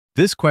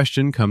This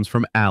question comes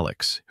from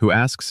Alex, who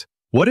asks,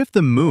 what if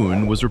the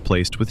moon was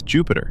replaced with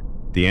Jupiter?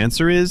 The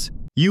answer is,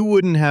 you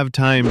wouldn't have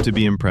time to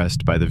be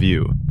impressed by the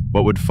view.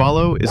 What would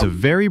follow is a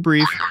very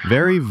brief,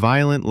 very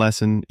violent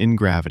lesson in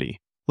gravity.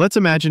 Let's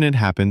imagine it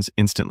happens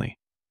instantly.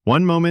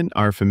 One moment,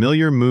 our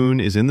familiar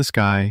moon is in the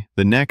sky,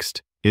 the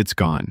next, it's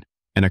gone,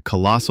 and a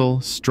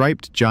colossal,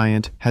 striped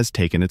giant has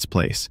taken its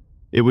place.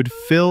 It would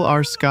fill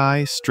our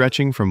sky,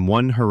 stretching from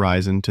one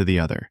horizon to the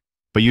other.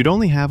 But you'd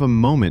only have a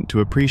moment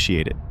to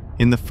appreciate it.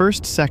 In the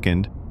first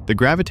second, the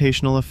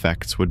gravitational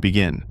effects would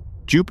begin.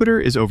 Jupiter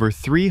is over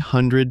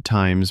 300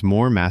 times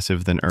more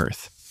massive than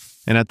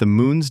Earth, and at the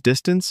moon's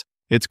distance,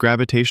 its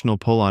gravitational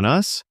pull on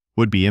us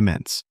would be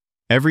immense.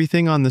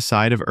 Everything on the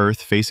side of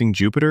Earth facing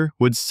Jupiter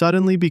would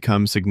suddenly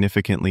become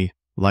significantly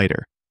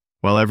lighter,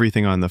 while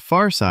everything on the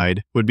far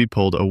side would be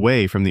pulled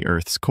away from the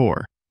Earth's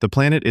core. The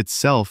planet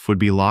itself would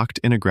be locked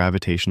in a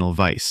gravitational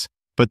vice.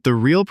 But the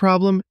real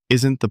problem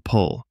isn't the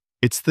pull,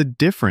 it's the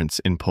difference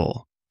in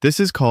pull. This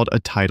is called a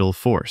tidal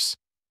force.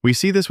 We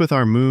see this with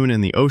our moon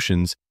and the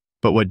oceans,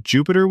 but what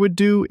Jupiter would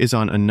do is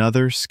on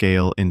another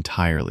scale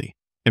entirely.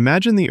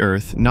 Imagine the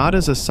Earth not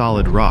as a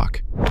solid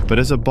rock, but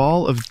as a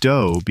ball of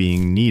dough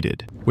being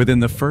kneaded. Within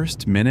the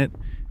first minute,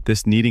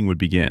 this kneading would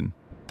begin.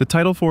 The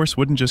tidal force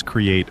wouldn't just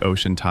create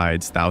ocean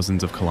tides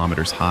thousands of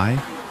kilometers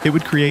high, it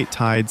would create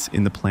tides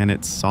in the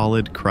planet's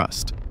solid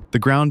crust. The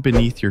ground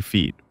beneath your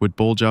feet would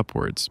bulge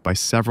upwards by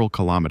several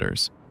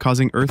kilometers,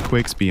 causing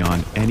earthquakes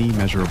beyond any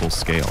measurable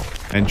scale,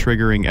 and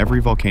triggering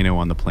every volcano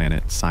on the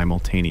planet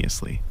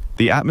simultaneously.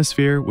 The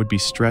atmosphere would be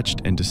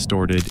stretched and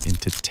distorted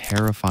into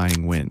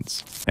terrifying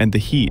winds, and the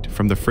heat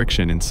from the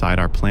friction inside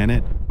our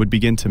planet would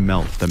begin to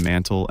melt the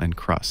mantle and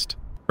crust.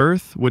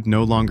 Earth would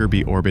no longer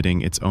be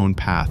orbiting its own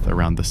path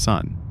around the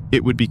sun.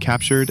 It would be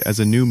captured as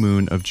a new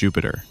moon of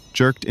Jupiter,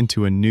 jerked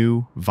into a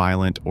new,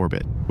 violent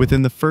orbit.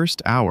 Within the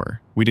first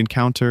hour, we'd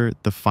encounter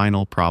the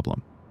final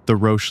problem, the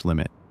Roche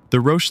Limit. The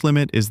Roche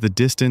Limit is the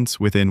distance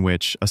within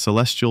which a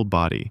celestial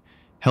body,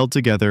 held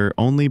together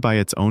only by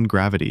its own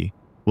gravity,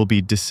 will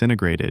be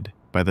disintegrated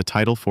by the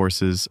tidal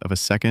forces of a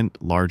second,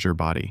 larger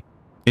body.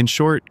 In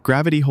short,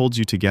 gravity holds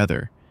you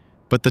together,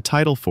 but the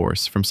tidal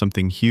force from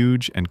something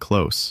huge and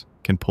close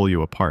can pull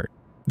you apart.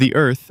 The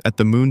Earth, at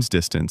the moon's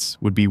distance,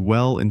 would be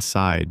well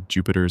inside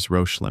Jupiter's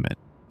Roche Limit.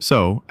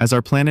 So, as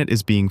our planet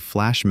is being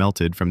flash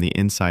melted from the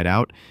inside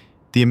out,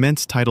 the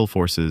immense tidal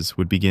forces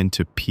would begin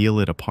to peel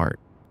it apart.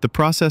 The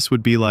process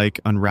would be like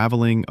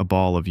unraveling a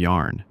ball of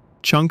yarn.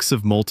 Chunks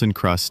of molten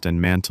crust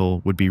and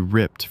mantle would be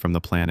ripped from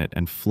the planet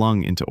and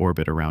flung into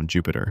orbit around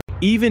Jupiter.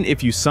 Even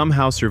if you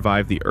somehow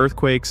survive the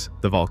earthquakes,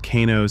 the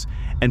volcanoes,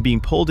 and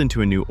being pulled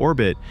into a new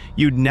orbit,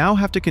 you'd now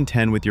have to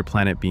contend with your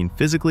planet being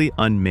physically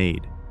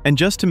unmade. And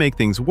just to make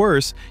things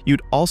worse,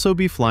 you'd also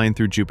be flying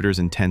through Jupiter's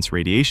intense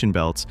radiation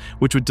belts,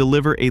 which would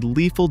deliver a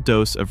lethal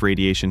dose of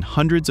radiation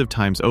hundreds of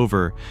times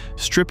over,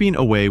 stripping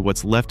away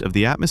what's left of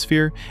the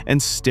atmosphere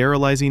and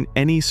sterilizing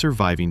any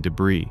surviving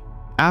debris.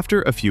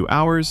 After a few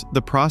hours,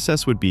 the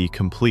process would be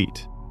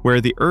complete.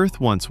 Where the Earth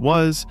once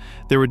was,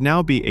 there would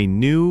now be a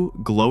new,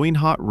 glowing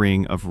hot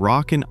ring of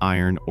rock and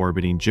iron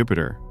orbiting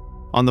Jupiter.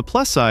 On the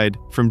plus side,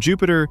 from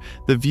Jupiter,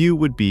 the view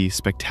would be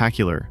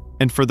spectacular,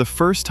 and for the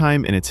first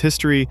time in its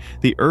history,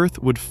 the Earth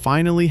would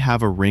finally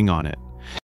have a ring on it.